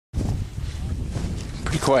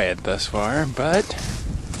Pretty quiet thus far, but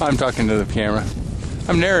I'm talking to the camera.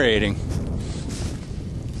 I'm narrating.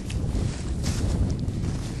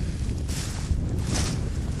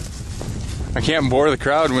 I can't bore the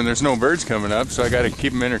crowd when there's no birds coming up, so I gotta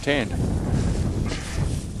keep them entertained.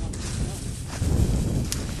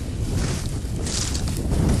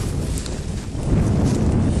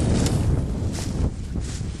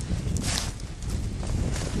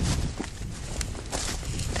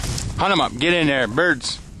 Hunt them up. Get in there,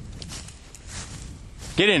 birds.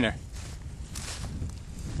 Get in there.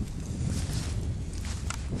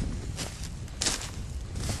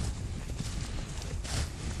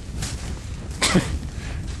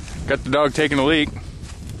 Got the dog taking a leak.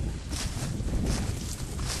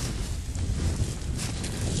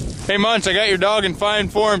 Hey Munch, I got your dog in fine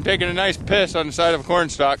form taking a nice piss on the side of a corn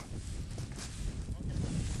stalk.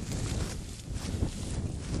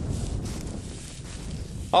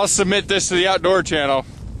 I'll submit this to the Outdoor Channel.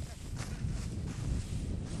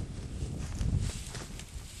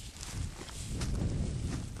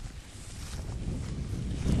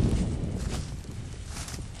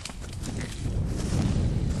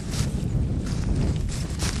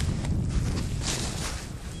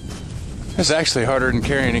 It's actually harder than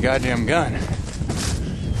carrying a goddamn gun.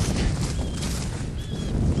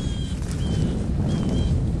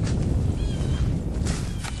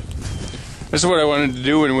 This is what I wanted to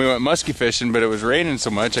do when we went muskie fishing, but it was raining so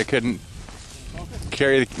much I couldn't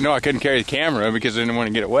carry the, I couldn't carry the camera because I didn't want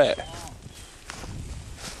to get it wet.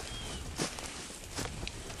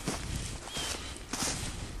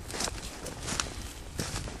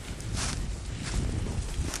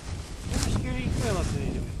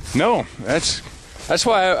 No, that's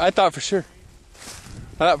why I thought for sure.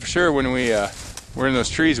 I thought for sure when we were in those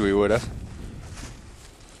trees we would have.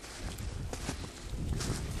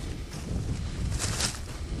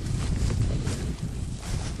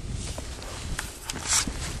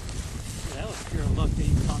 That was pure luck that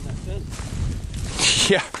you caught that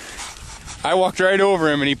pheasant. Yeah, I walked right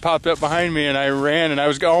over him and he popped up behind me and I ran and I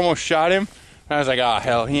was almost shot him. And I was like, oh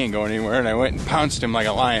hell, he ain't going anywhere, and I went and pounced him like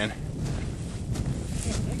a lion.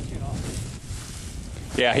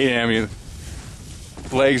 Yeah, he didn't have any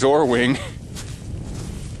legs or wing.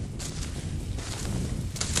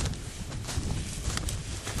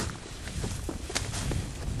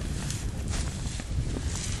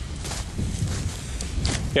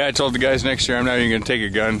 Yeah, I told the guys next year I'm not even going to take a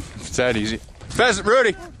gun if it's that easy. Pheasant,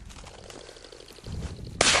 Rudy!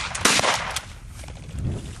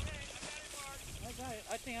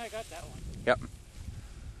 I think I got that one. Yep.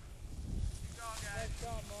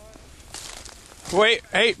 Wait,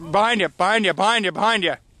 hey, behind you, behind you, behind you, behind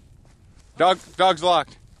you. Dog's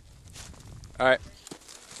locked. All right.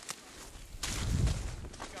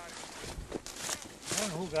 I don't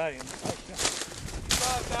know who got him.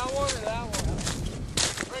 That one or that one?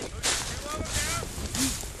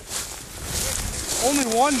 Only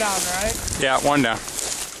one down, right? Yeah, one down.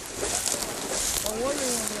 I wonder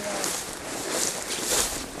when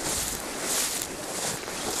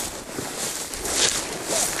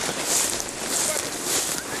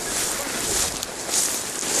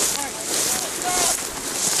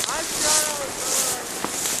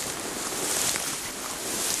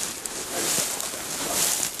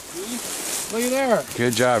look at there.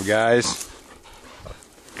 Good job, guys.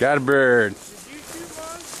 Got a bird. Did you shoot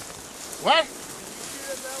one? What? Did you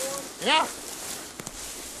shoot at that one? Yeah.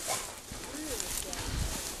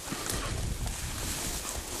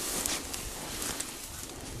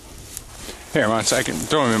 Here, Mons, I can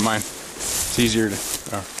throw him in mine. It's easier to.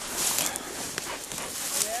 Oh.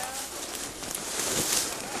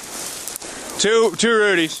 Two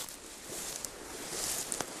Rudies.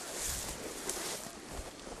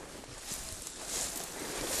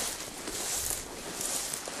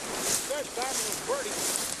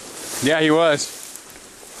 Yeah, he was.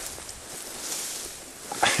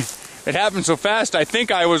 It happened so fast, I think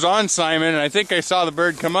I was on Simon, and I think I saw the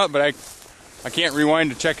bird come up, but I can't rewind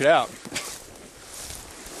to check it out.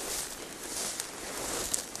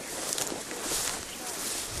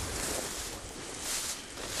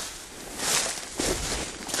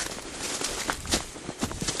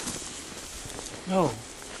 No.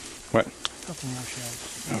 What? A couple more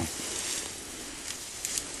shells. Oh.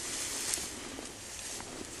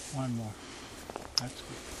 One more. That's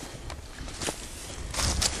good.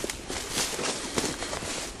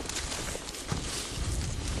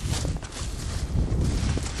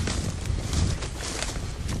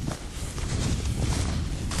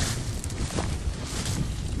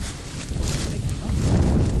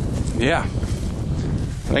 Yeah. I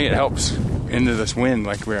think it helps into this wind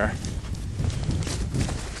like we are.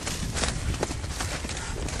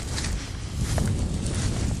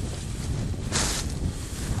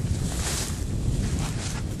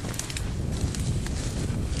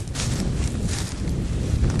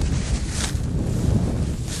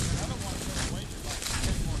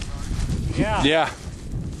 Yeah. Yeah.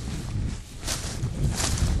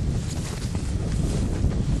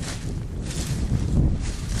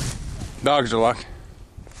 Dogs are luck.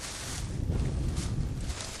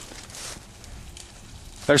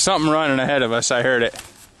 There's something running ahead of us. I heard it.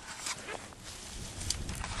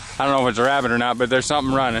 I don't know if it's a rabbit or not, but there's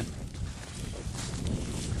something running.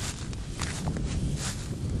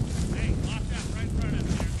 Hey, lock that right in front of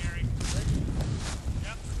you there, Gary.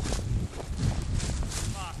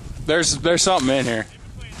 Yep. There's something in here. In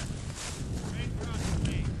between us. Right across the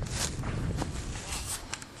leg.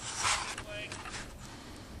 Lock. Leg.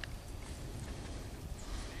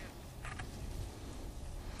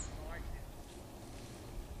 I like it.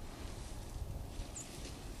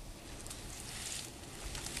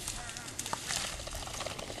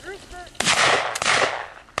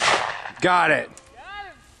 Got it. Got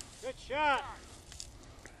him. Good shot.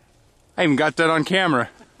 I even got that on camera.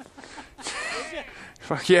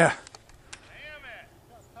 Fuck yeah. Damn it.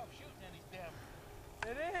 That's tough shooting any damn.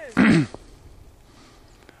 It is.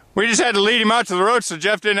 We just had to lead him out to the road so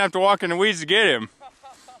Jeff didn't have to walk in the weeds to get him.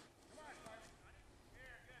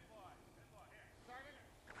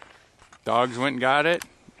 Dogs went and got it.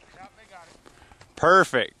 Yep, they got it.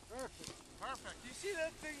 Perfect. Perfect. You see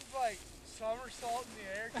that thing like somersault in the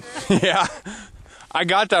air, Gary? Yeah. I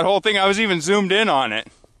got that whole thing. I was even zoomed in on it.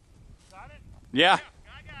 Got it? Yeah. I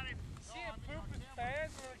got him. See it poop his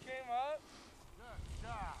pants when it came up? Good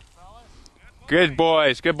job, fellas. Good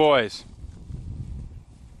boys. Good boys.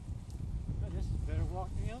 This is a better walk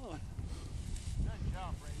than the other one. Good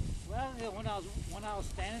job, Brady. Well, yeah, when I was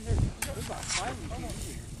standing there, there was about 5 of them over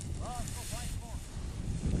here. Well, let's go find more.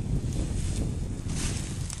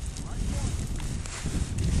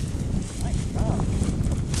 Nice job.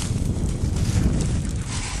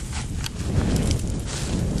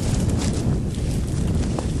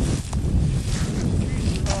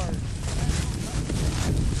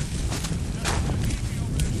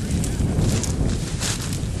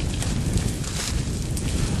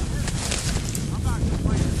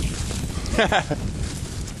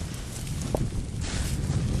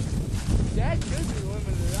 Dad could be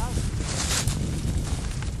limited out.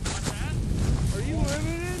 What's that? Are you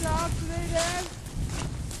limited out today, Dad?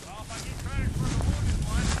 Well, if I get credit for the wounded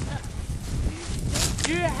one.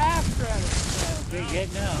 You half credit. Big hit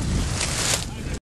now.